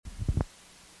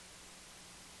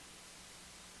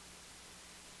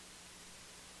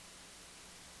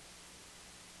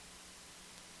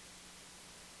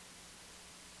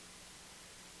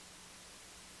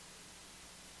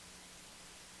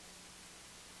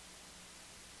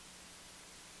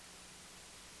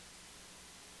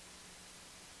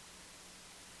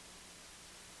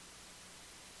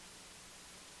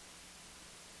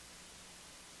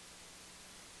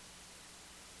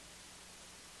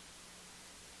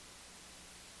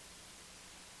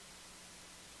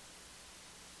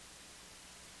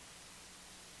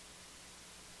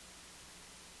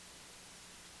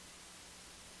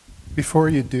before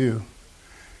you do,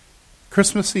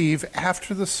 Christmas Eve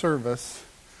after the service,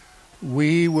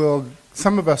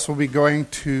 some of us will be going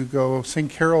to go sing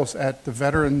carols at the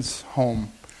Veterans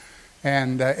Home.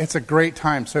 And it's a great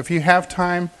time. So if you have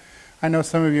time, I know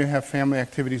some of you have family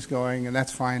activities going, and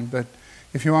that's fine. But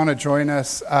if you want to join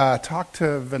us, talk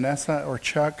to Vanessa or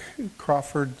Chuck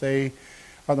Crawford. They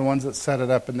are the ones that set it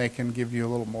up, and they can give you a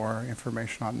little more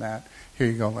information on that. Here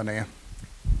you go, Linnea.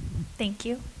 Thank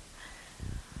you.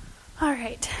 All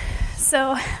right.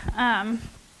 So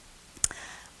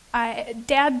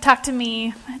Dad talked to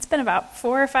me, it's been about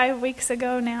 4 or 5 weeks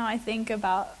ago now, I think,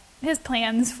 about his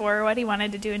plans for what he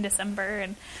wanted to do in December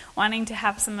and wanting to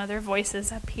have some other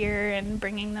voices up here and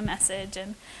bringing the message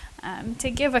and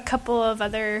to give a couple of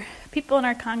other people in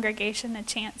our congregation a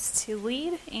chance to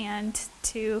lead and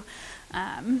to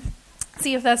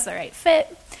see if that's the right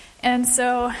fit. And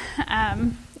so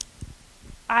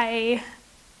I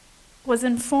was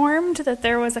informed that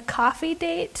there was a coffee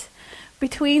date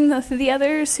between the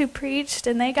others who preached,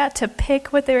 and they got to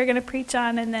pick what they were going to preach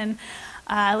on, and then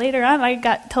later on I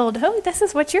got told, oh, this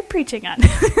is what you're preaching on.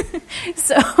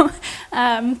 So,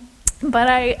 but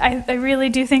I really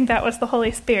do think that was the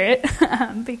Holy Spirit,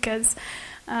 because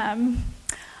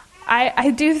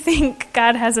I do think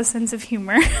God has a sense of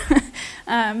humor,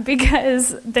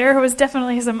 because there was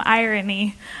definitely some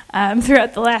irony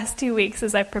throughout the last 2 weeks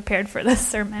as I prepared for this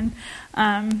sermon.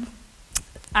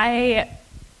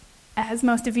 As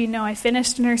most of you know, I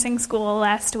finished nursing school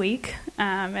last week,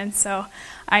 and so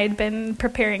I had been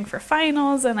preparing for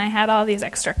finals, and I had all these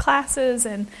extra classes,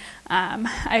 and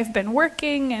I've been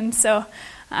working, and so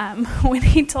when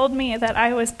he told me that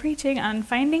I was preaching on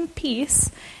finding peace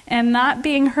and not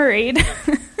being hurried,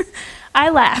 I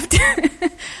laughed,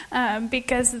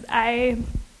 because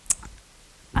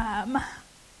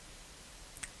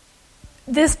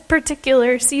this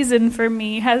particular season for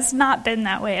me has not been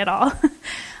that way at all.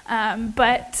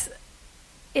 But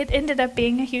it ended up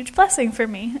being a huge blessing for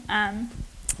me. And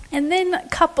then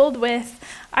coupled with,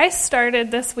 I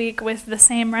started this week with the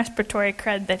same respiratory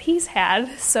crud that he's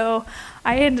had, so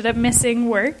I ended up missing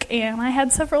work, and I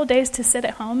had several days to sit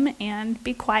at home and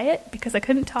be quiet because I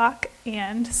couldn't talk,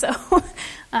 and so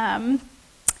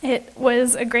it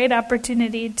was a great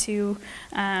opportunity to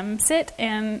sit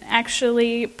and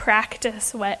actually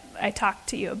practice what I talked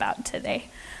to you about today.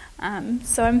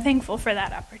 So I'm thankful for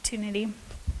that opportunity.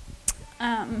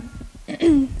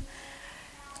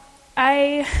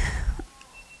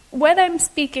 What I'm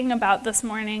speaking about this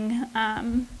morning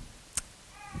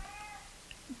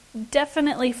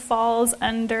definitely falls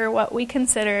under what we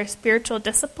consider spiritual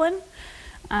discipline.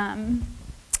 When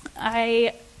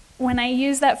I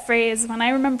use that phrase, when I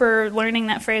remember learning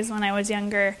that phrase when I was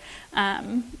younger,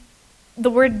 the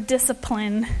word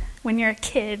discipline when you're a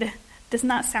kid does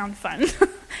not sound fun.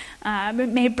 It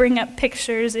may bring up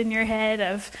pictures in your head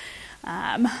of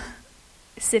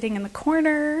sitting in the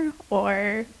corner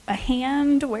or a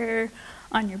hand where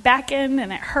on your back end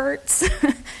and it hurts.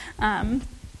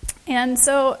 And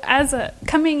so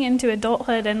coming into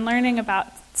adulthood and learning about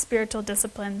spiritual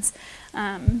disciplines,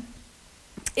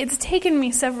 it's taken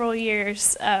me several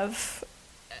years of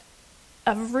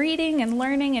reading and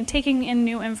learning and taking in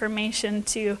new information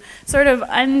to sort of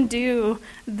undo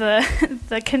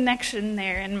the connection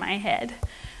there in my head.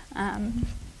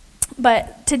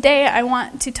 But today I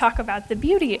want to talk about the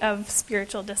beauty of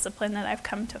spiritual discipline that I've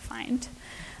come to find.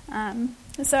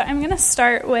 So I'm going to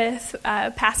start with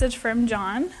a passage from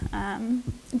John.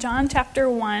 John chapter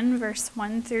 1, verse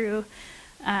 1 through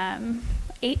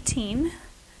 18.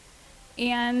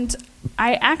 And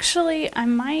I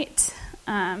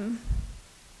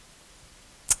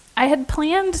had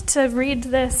planned to read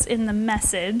this in the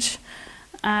Message.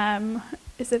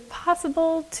 Is it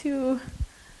possible to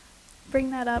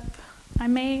bring that up? I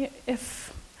may,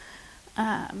 if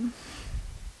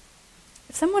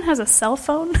someone has a cell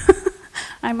phone,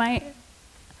 I might.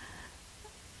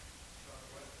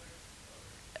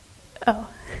 Oh,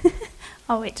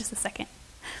 I'll wait just a second.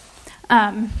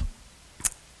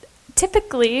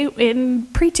 Typically, in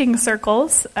preaching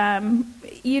circles,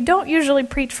 you don't usually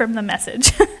preach from the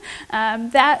Message.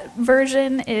 That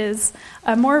version is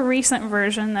a more recent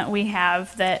version that we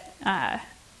have that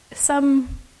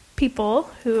some people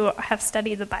who have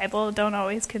studied the Bible don't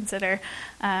always consider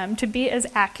to be as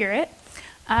accurate.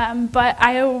 But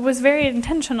I was very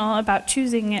intentional about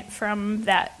choosing it from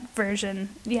that version.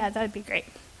 Yeah, that'd be great.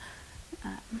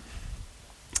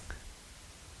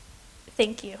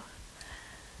 Thank you.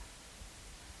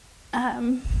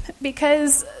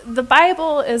 Because the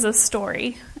Bible is a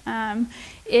story.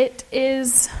 It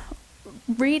is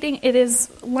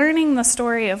learning the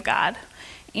story of God.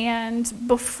 And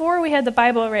before we had the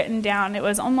Bible written down, it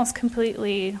was almost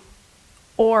completely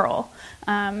oral.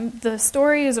 The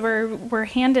stories were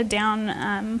handed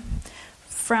down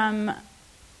from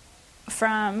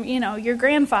your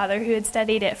grandfather who had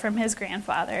studied it from his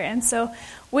grandfather. And so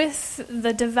with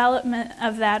the development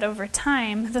of that over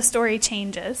time, the story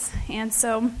changes. And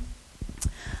so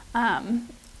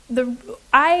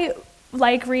I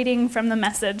like reading from the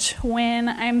Message when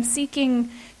I'm seeking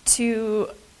to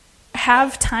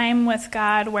have time with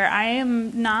God where I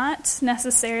am not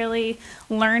necessarily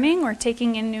learning or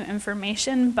taking in new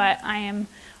information, but I am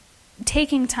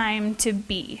taking time to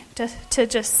to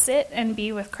just sit and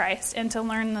be with Christ and to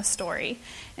learn the story.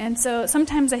 And so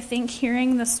sometimes I think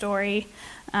hearing the story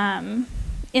in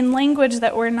language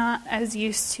that we're not as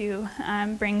used to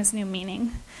brings new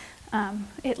meaning.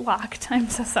 It locked. I'm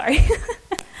so sorry.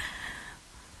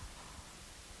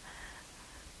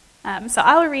 So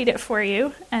I'll read it for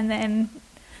you, and then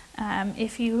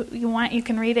if you want, you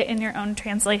can read it in your own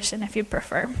translation if you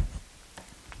prefer.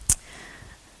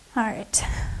 All right.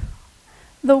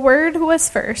 The Word was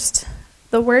first,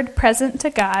 the Word present to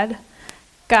God,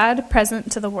 God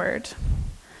present to the Word.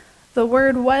 The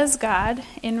Word was God,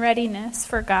 in readiness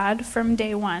for God from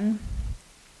day one.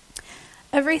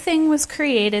 Everything was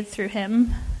created through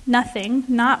him. Nothing,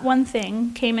 not one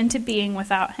thing, came into being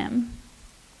without him.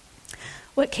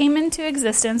 What came into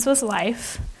existence was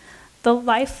life,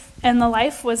 and the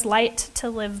life was light to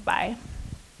live by.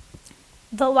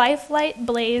 The life light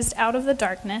blazed out of the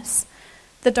darkness.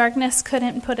 The darkness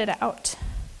couldn't put it out.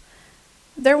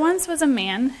 There once was a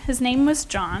man, his name was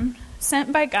John,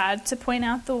 sent by God to point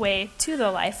out the way to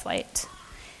the life light.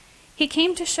 He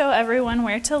came to show everyone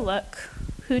where to look,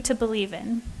 who to believe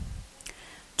in.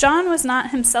 John was not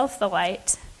himself the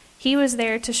light. He was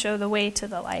there to show the way to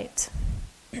the light.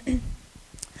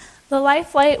 The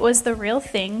life light was the real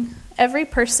thing. Every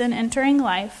person entering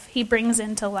life, he brings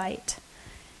into light.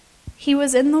 He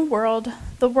was in the world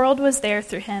was there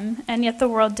through him, and yet the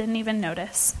world didn't even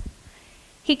notice.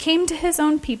 He came to his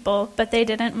own people, but they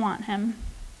didn't want him.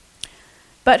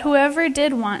 But whoever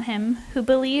did want him, who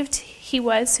believed he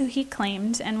was who he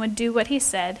claimed and would do what he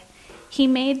said, he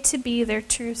made to be their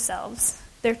true selves,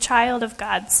 their child of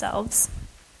God's selves.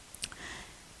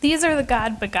 These are the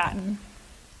God begotten,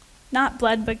 not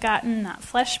blood begotten, not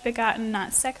flesh begotten,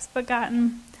 not sex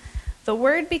begotten. The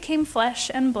Word became flesh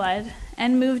and blood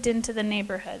and moved into the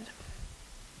neighborhood.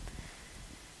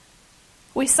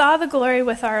 We saw the glory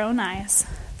with our own eyes,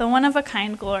 the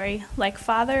one-of-a-kind glory, like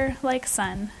Father, like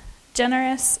Son,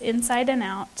 generous inside and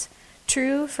out,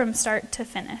 true from start to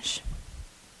finish.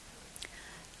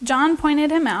 John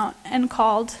pointed him out and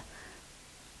called,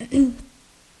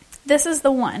 "This is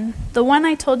the one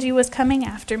I told you was coming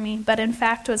after me, but in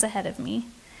fact was ahead of me.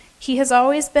 He has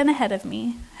always been ahead of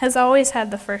me, has always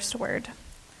had the first word."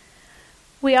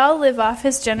 We all live off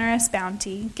his generous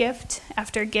bounty, gift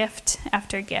after gift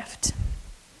after gift.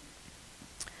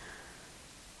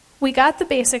 We got the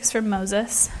basics from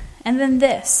Moses, and then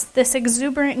this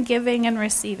exuberant giving and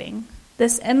receiving,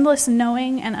 this endless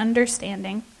knowing and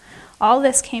understanding, all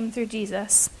this came through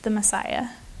Jesus, the Messiah.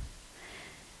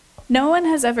 No one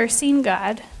has ever seen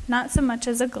God, not so much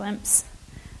as a glimpse,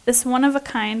 this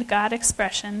one-of-a-kind God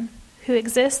expression, who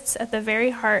exists at the very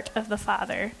heart of the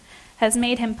Father, has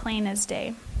made him plain as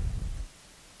day.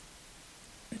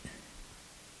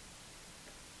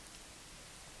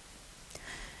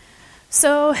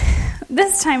 So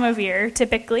this time of year,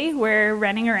 typically, we're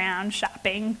running around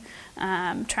shopping,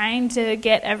 trying to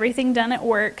get everything done at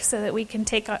work so that we can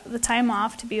take the time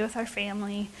off to be with our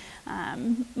family,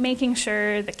 making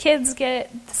sure the kids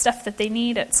get the stuff that they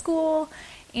need at school.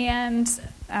 And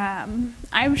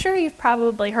I'm sure you've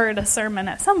probably heard a sermon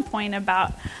at some point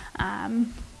about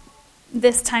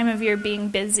this time of year being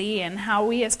busy and how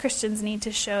we as Christians need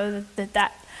to show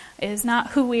that is not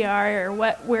who we are or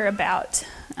what we're about.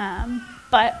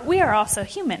 But we are also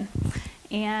human,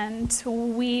 and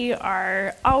we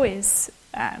are always,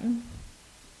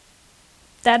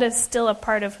 that is still a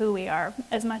part of who we are,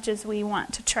 as much as we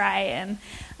want to try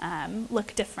and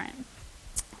look different.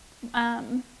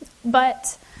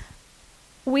 But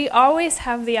we always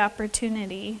have the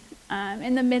opportunity,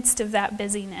 in the midst of that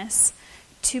busyness,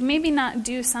 to maybe not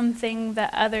do something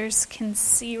that others can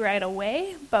see right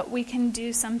away, but we can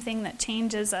do something that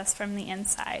changes us from the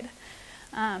inside.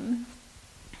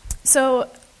 So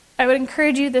I would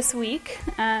encourage you this week,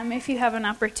 if you have an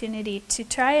opportunity, to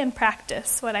try and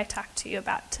practice what I talked to you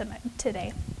about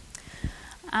today.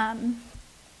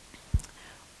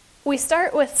 We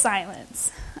start with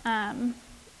silence.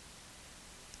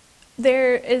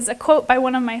 there is a quote by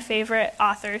one of my favorite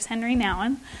authors, Henry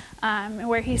Nouwen,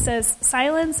 where he says,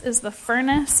 "Silence is the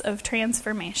furnace of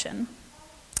transformation."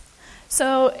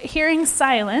 So hearing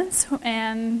silence,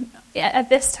 and at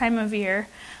this time of year,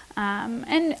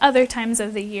 and other times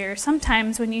of the year,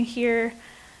 sometimes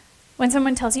when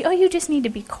someone tells you, oh, you just need to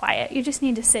be quiet, you just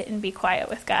need to sit and be quiet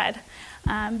with God,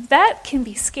 that can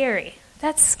be scary.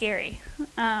 That's scary.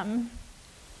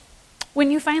 When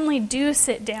you finally do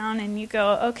sit down and you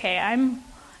go, okay,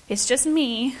 it's just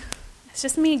me,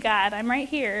 God, I'm right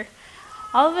here,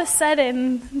 all of a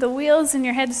sudden the wheels in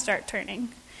your head start turning.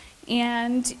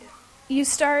 And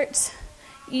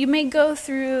you may go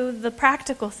through the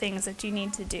practical things that you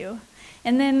need to do.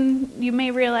 And then you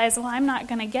may realize, well, I'm not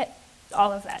going to get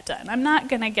all of that done. I'm not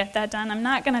going to get that done. I'm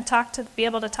not going to be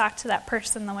able to talk to that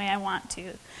person the way I want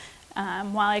to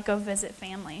while I go visit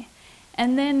family.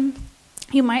 And then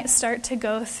you might start to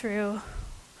go through,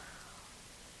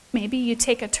 maybe you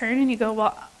take a turn and you go,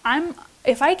 well,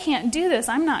 if I can't do this,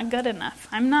 I'm not good enough.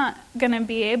 I'm not going to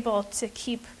be able to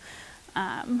keep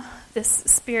this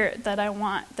spirit that I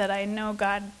want, that I know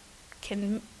God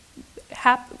can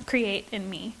create in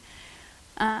me.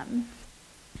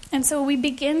 And so we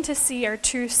begin to see our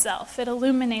true self. It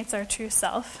illuminates our true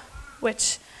self,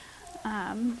 which,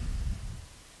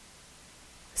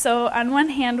 so on one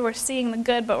hand, we're seeing the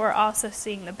good, but we're also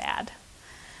seeing the bad.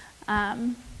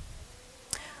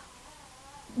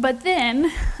 But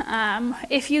then,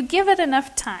 if you give it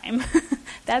enough time,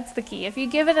 that's the key. If you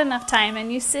give it enough time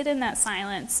and you sit in that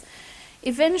silence,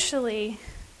 eventually,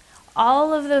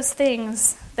 all of those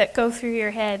things that go through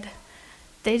your head,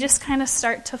 they just kind of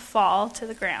start to fall to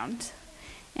the ground.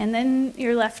 And then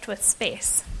you're left with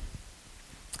space.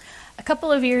 A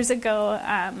couple of years ago,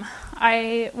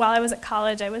 while I was at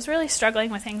college, I was really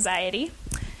struggling with anxiety.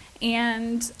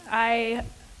 And I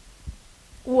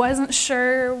wasn't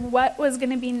sure what was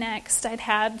going to be next. I'd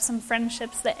had some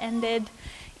friendships that ended,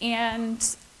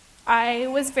 and I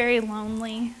was very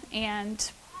lonely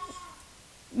and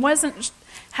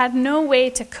had no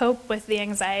way to cope with the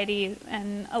anxiety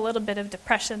and a little bit of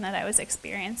depression that I was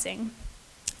experiencing.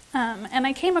 And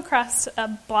I came across a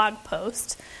blog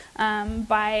post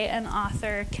by an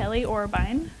author, Kelly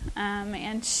Orbein,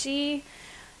 and she,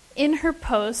 in her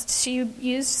post, she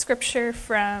used scripture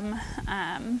from,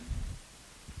 I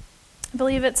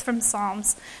believe it's from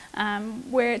Psalms,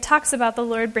 where it talks about the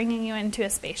Lord bringing you into a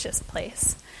spacious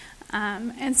place.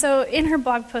 And so in her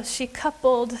blog post, she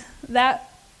coupled that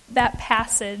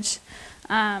passage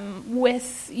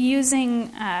with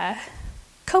using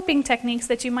coping techniques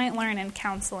that you might learn in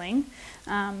counseling,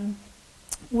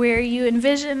 where you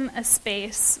envision a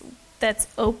space that's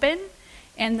open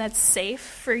and that's safe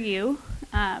for you.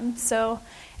 So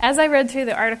as I read through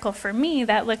the article, for me,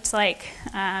 that looked like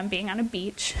being on a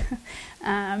beach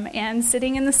and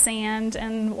sitting in the sand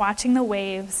and watching the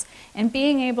waves and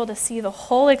being able to see the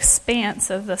whole expanse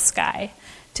of the sky,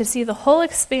 to see the whole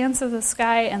expanse of the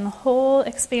sky and the whole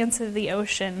expanse of the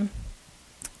ocean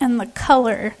and the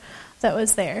color that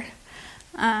was there.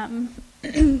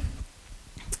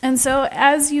 And so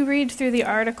as you read through the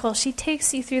article, she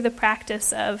takes you through the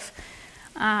practice of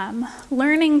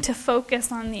learning to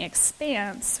focus on the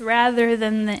expanse rather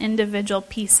than the individual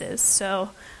pieces.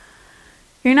 So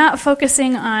you're not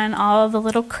focusing on all the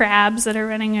little crabs that are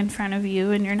running in front of you,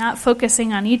 and you're not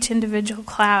focusing on each individual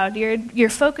cloud. You're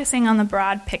focusing on the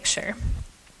broad picture.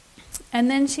 And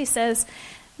then she says,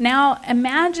 now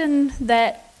imagine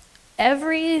that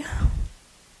every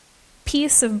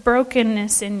piece of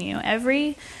brokenness in you,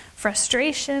 every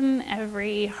frustration,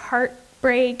 every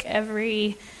heartbreak,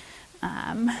 every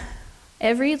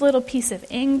little piece of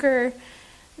anger,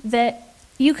 that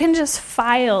you can just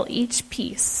file each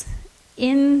piece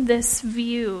in this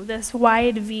view, this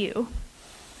wide view.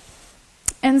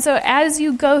 And so as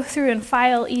you go through and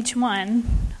file each one,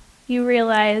 you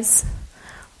realize,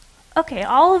 okay,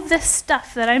 all of this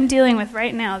stuff that I'm dealing with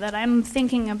right now, that I'm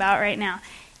thinking about right now,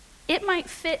 it might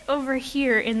fit over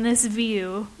here in this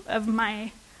view of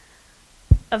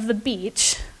the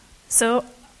beach. So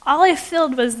all I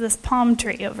filled was this palm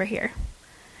tree over here.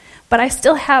 But I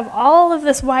still have all of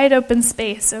this wide open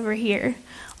space over here.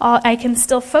 I can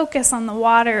still focus on the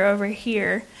water over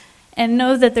here and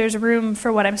know that there's room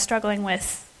for what I'm struggling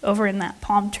with over in that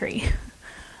palm tree.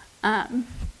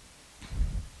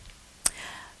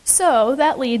 So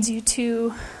that leads you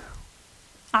to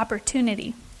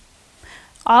opportunity.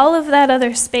 All of that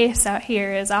other space out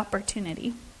here is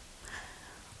opportunity.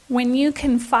 When you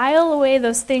can file away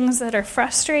those things that are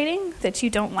frustrating, that you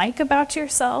don't like about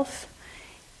yourself,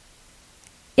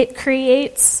 it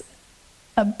creates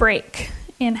a break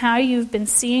in how you've been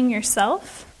seeing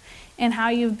yourself in how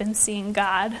you've been seeing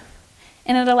God,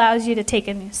 and it allows you to take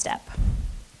a new step.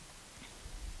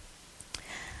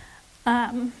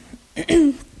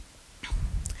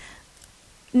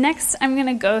 Next, I'm going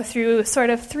to go through sort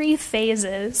of 3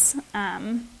 phases.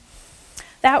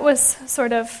 That was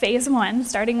sort of phase 1,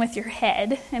 starting with your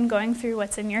head and going through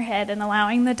what's in your head and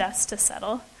allowing the dust to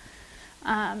settle.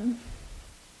 And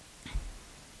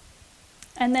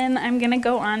then I'm going to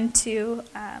go on to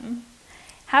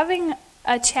having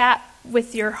a chat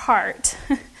with your heart.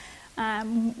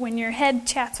 When your head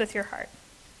chats with your heart.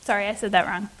 Sorry, I said that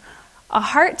wrong. A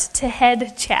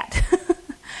heart-to-head chat.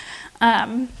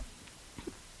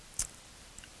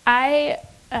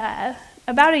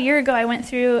 About a year ago, I went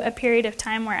through a period of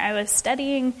time where I was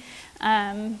studying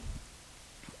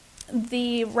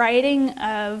the writing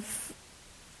of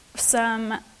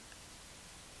some...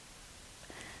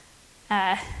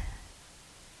 I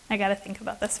got to think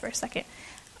about this for a second.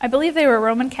 I believe they were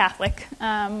Roman Catholic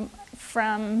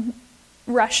from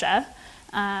Russia.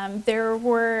 There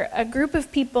were a group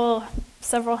of people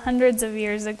several hundreds of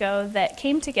years ago that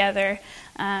came together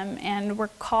and were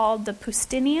called the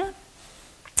Poustinia.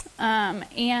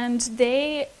 And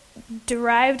they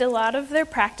derived a lot of their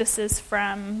practices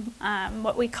from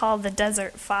what we call the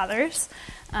Desert Fathers,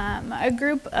 a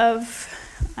group of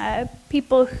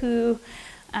people who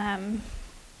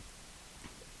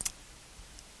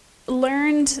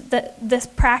learned that this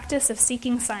practice of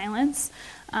seeking silence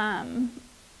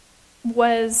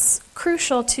was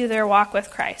crucial to their walk with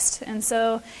Christ. And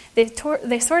so they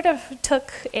sort of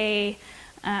took a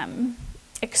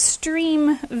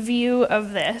extreme view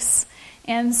of this,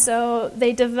 and so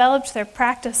they developed their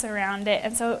practice around it.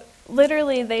 And so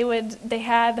literally they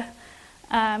had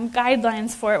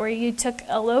guidelines for it, where you took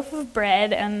a loaf of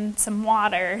bread and some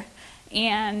water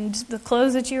and the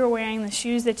clothes that you were wearing, the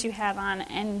shoes that you had on,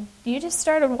 and you just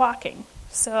started walking.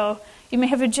 So you may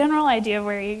have a general idea of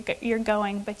where you're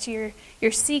going, but you're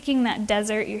seeking that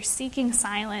desert, you're seeking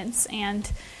silence and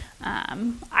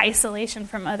isolation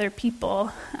from other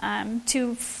people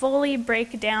to fully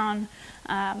break down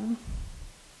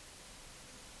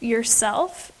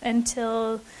yourself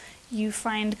until you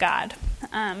find God.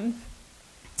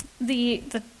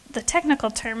 The technical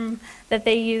term that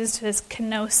they used was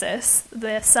kenosis,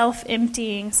 the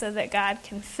self-emptying so that God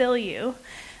can fill you.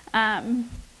 And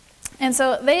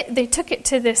so they took it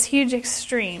to this huge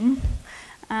extreme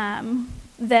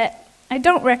that I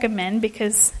don't recommend,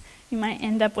 because you might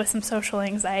end up with some social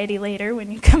anxiety later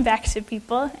when you come back to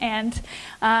people. And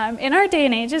in our day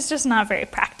and age, it's just not very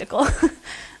practical.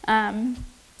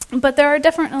 But there are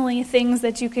definitely things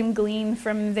that you can glean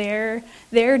from their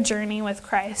journey with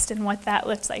Christ and what that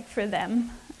looks like for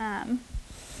them.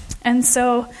 And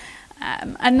so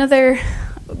another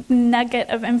nugget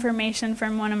of information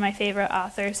from one of my favorite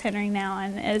authors, Henry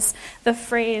Nouwen, is the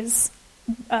phrase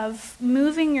of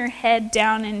moving your head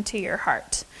down into your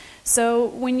heart. So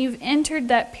when you've entered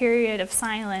that period of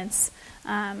silence,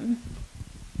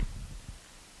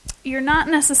 you're not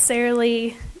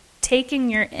necessarily taking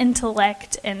your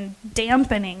intellect and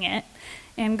dampening it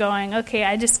and going, okay,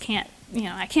 I just can't,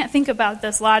 I can't think about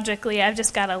this logically, I've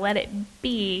just got to let it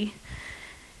be.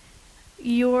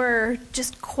 You're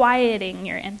just quieting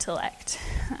your intellect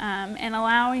and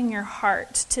allowing your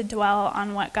heart to dwell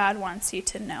on what God wants you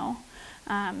to know.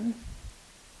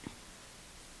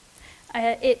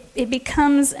 It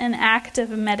becomes an act of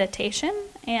meditation,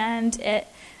 and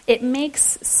it makes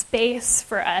space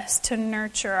for us to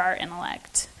nurture our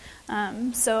intellect.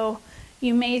 So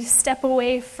you may step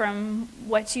away from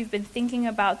what you've been thinking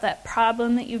about, that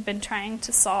problem that you've been trying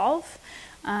to solve,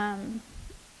 and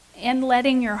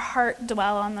letting your heart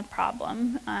dwell on the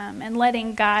problem, and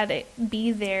letting God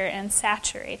be there and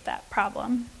saturate that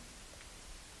problem.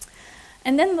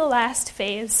 And then the last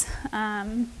phase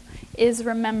is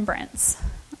remembrance.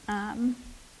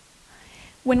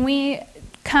 When we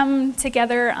come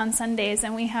together on Sundays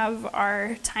and we have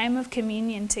our time of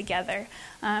communion together,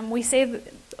 we say,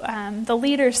 the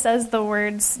leader says the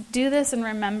words, "Do this in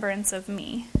remembrance of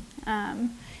me."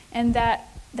 And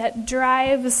that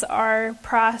drives our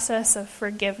process of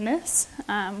forgiveness.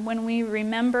 When we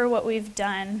remember what we've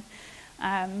done,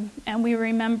 and we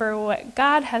remember what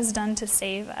God has done to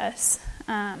save us.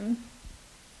 And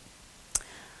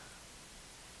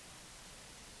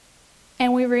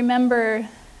we remember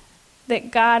that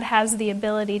God has the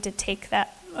ability to take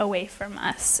that away from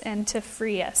us and to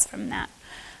free us from that.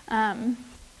 And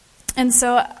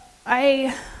so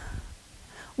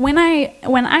when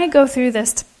I go through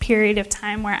this period of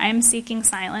time where I'm seeking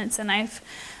silence, and I've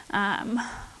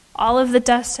all of the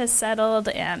dust has settled,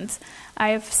 and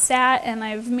I've sat and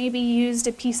I've maybe used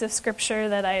a piece of scripture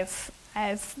that I've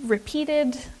I've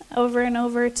repeated over and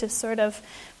over to sort of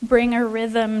bring a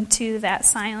rhythm to that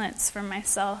silence for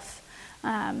myself.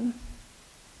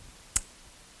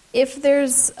 If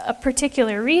there's a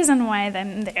particular reason why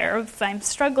I'm there, if I'm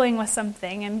struggling with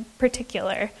something in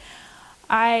particular,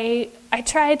 I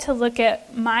try to look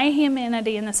at my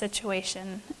humanity in the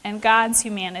situation and God's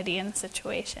humanity in the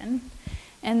situation,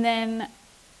 and then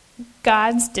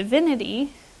God's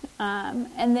divinity,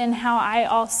 and then how I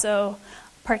also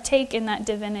partake in that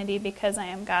divinity because I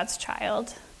am God's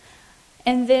child.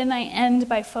 And then I end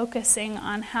by focusing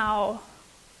on how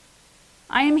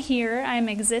I am here, I am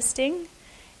existing,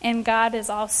 and God is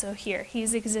also here.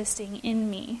 He's existing in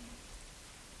me.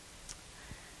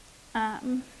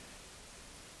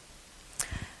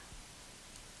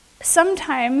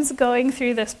 Sometimes going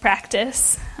through this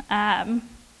practice, I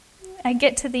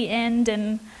get to the end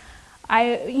and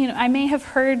I may have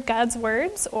heard God's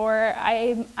words, or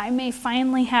I may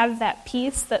finally have that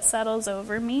peace that settles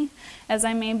over me as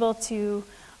I'm able to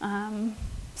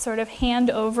sort of hand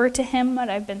over to Him what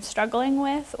I've been struggling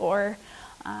with, or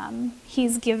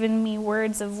He's given me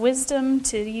words of wisdom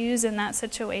to use in that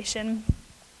situation.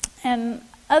 And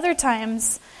other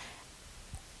times,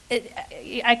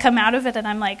 I come out of it and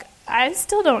I'm like, I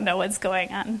still don't know what's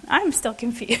going on. I'm still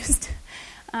confused.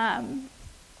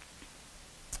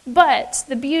 But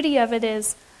the beauty of it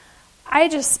is, I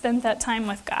just spent that time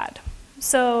with God.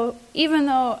 So even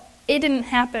though it didn't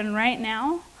happen right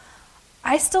now,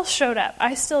 I still showed up.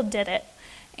 I still did it.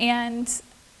 And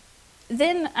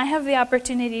then I have the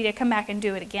opportunity to come back and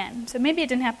do it again. So maybe it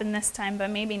didn't happen this time,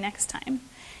 but maybe next time.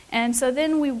 And so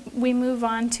then we move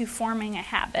on to forming a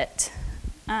habit.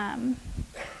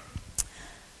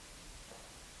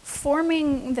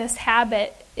 Forming this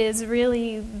habit is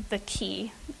really the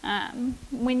key.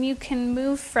 When you can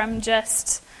move from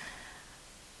just,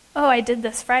 I did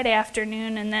this Friday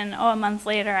afternoon, and then, a month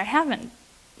later I haven't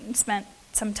spent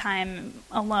some time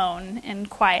alone and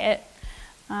quiet.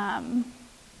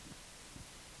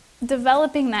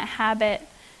 Developing that habit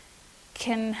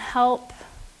can help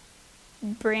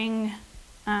bring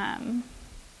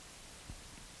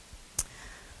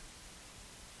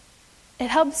it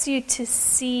helps you to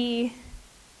see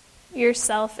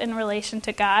yourself in relation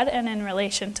to God and in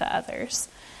relation to others.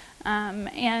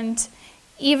 And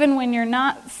even when you're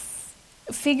not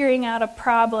figuring out a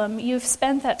problem, you've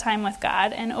spent that time with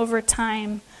God, and over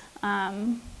time,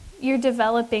 you're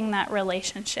developing that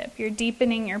relationship. You're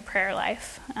deepening your prayer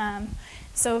life.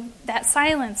 So that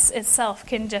silence itself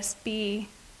can just be,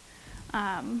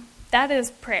 that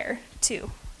is prayer too.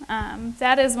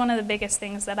 That is one of the biggest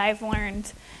things that I've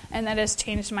learned and that has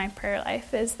changed my prayer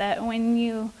life, is that when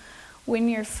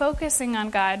you're focusing on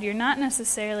God, you're not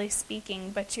necessarily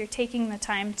speaking, but you're taking the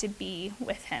time to be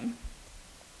with Him.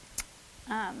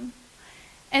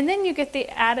 And then you get the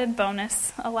added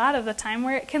bonus a lot of the time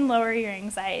where it can lower your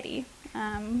anxiety.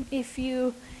 If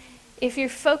you're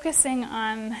focusing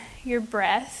on your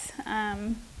breath,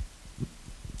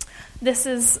 this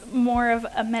is more of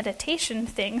a meditation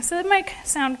thing, so it might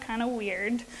sound kind of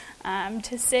weird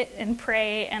to sit and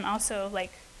pray and also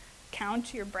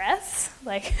count your breaths,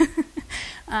 but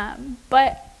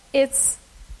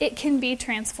it can be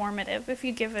transformative if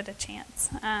you give it a chance.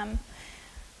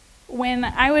 When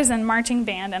I was in marching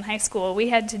band in high school, we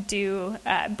had to do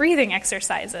breathing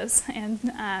exercises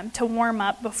and to warm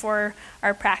up before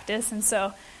our practice, and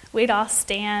so we'd all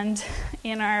stand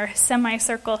in our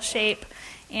semicircle shape,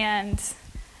 and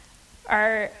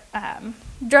our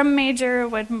drum major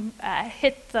would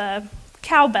hit the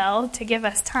cowbell to give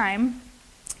us time,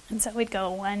 and so we'd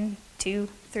go 1, 2,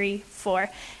 3, 4,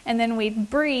 and then we'd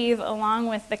breathe along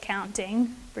with the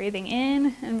counting, breathing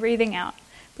in and breathing out.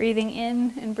 Breathing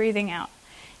in and breathing out.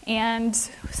 And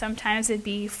sometimes it'd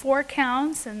be 4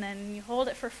 counts, and then you hold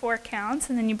it for 4 counts,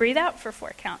 and then you breathe out for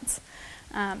 4 counts.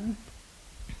 And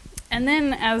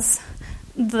then as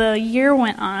the year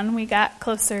went on, we got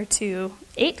closer to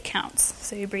 8 counts.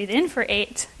 So you breathe in for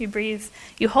 8,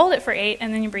 you hold it for 8,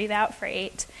 and then you breathe out for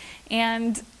 8.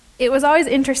 And it was always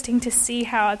interesting to see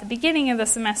how at the beginning of the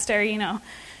semester,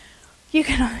 you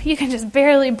can just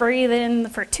barely breathe in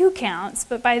for 2 counts,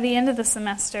 but by the end of the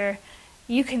semester,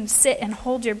 you can sit and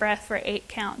hold your breath for 8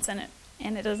 counts, and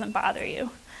it doesn't bother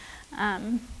you.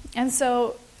 And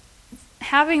so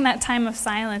having that time of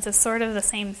silence is sort of the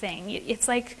same thing. It's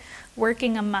like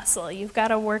working a muscle. You've got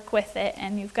to work with it,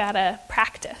 and you've got to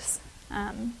practice.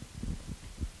 And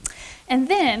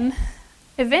then,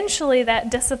 eventually, that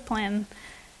discipline,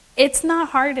 it's not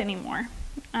hard anymore.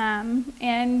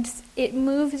 And it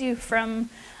moves you from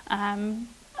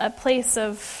a place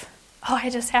of, I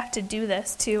just have to do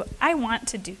this, to I want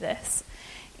to do this.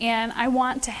 and I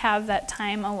want to have that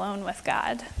time alone with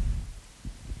God.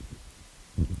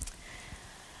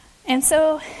 And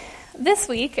so this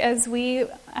week, as we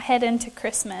head into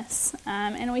Christmas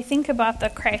and we think about the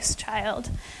Christ child,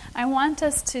 I want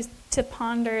us to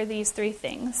ponder these three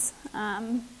things.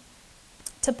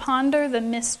 To ponder the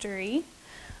mystery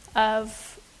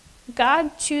of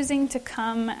God choosing to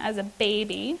come as a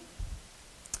baby.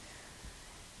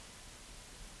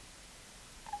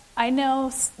 I know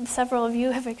several of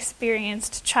you have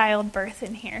experienced childbirth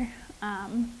in here.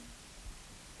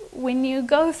 When you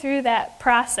go through that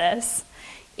process,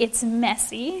 it's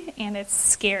messy and it's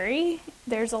scary.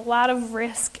 There's a lot of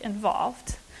risk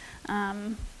involved.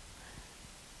 And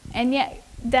yet,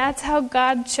 that's how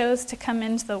God chose to come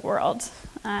into the world.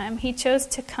 He chose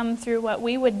to come through what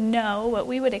we would know, what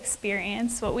we would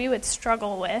experience, what we would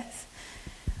struggle with.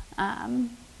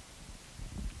 And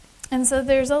so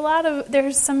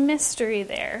there's some mystery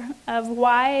there of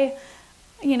why,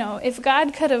 if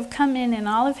God could have come in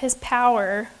all of his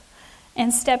power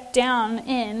and stepped down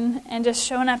in and just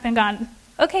shown up and gone,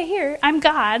 okay, here, I'm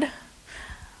God.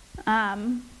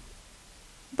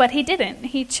 But he didn't.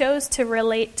 He chose to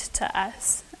relate to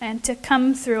us and to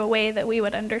come through a way that we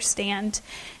would understand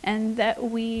and that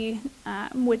we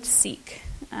would seek.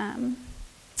 And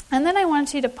then I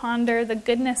want you to ponder the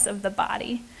goodness of the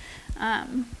body.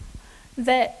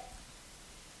 That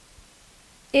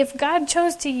if God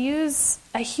chose to use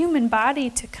a human body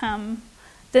to come,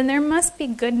 then there must be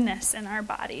goodness in our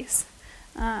bodies.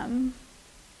 And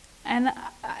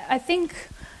I think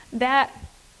that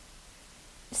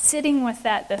sitting with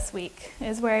that this week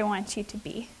is where I want you to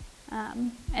be.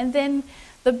 And then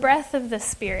the breath of the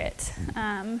Spirit.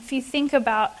 If you think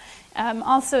about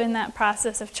also in that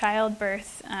process of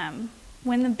childbirth,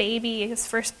 when the baby is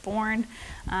first born,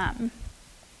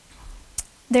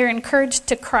 they're encouraged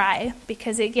to cry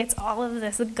because it gets all of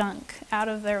this gunk out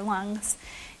of their lungs.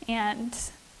 And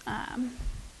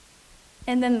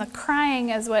then the crying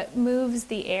is what moves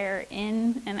the air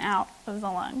in and out of the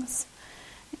lungs.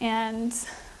 And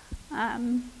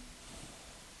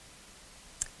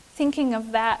thinking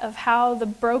of that, of how the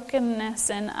brokenness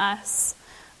in us,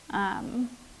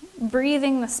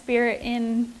 breathing the Spirit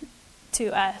in to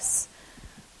us,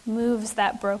 moves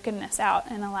that brokenness out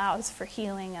and allows for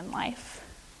healing and life.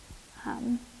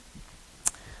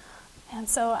 And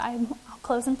so I'll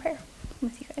close in prayer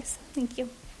with you guys. Thank you.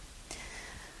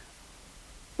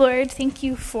 Lord, thank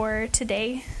you for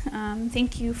today.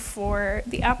 Thank you for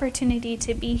the opportunity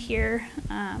to be here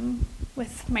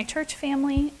with my church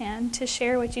family and to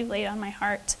share what you've laid on my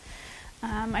heart.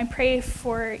 I pray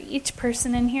for each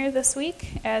person in here this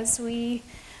week as we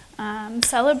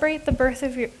celebrate the birth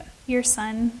of your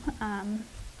son,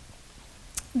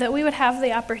 that we would have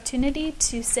the opportunity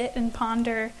to sit and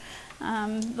ponder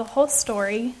the whole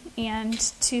story and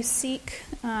to seek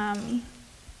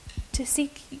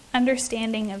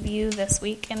understanding of you this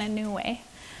week in a new way.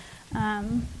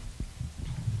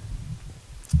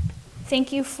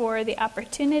 Thank you for the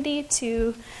opportunity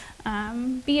to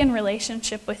be in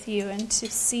relationship with you and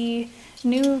to see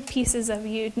new pieces of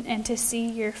you and to see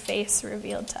your face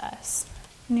revealed to us.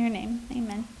 In your name,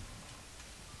 amen.